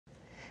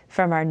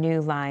From our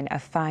new line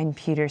of fine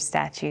pewter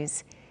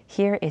statues,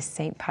 here is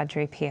St.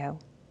 Padre Pio.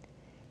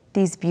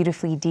 These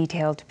beautifully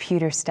detailed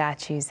pewter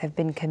statues have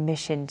been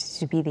commissioned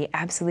to be the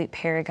absolute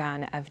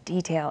paragon of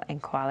detail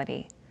and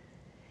quality.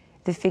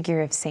 The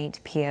figure of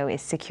St. Pio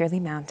is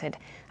securely mounted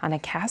on a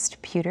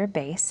cast pewter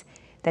base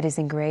that is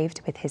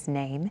engraved with his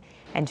name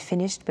and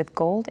finished with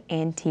gold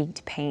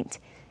antiqued paint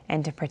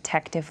and a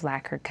protective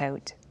lacquer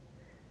coat.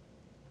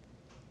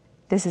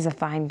 This is a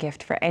fine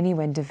gift for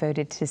anyone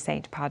devoted to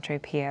St. Padre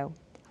Pio.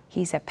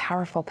 He's a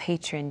powerful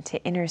patron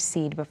to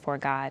intercede before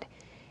God,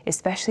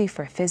 especially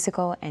for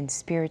physical and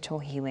spiritual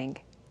healing.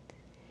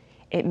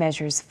 It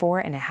measures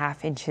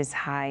 4.5 inches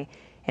high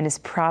and is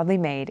proudly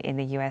made in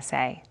the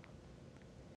USA.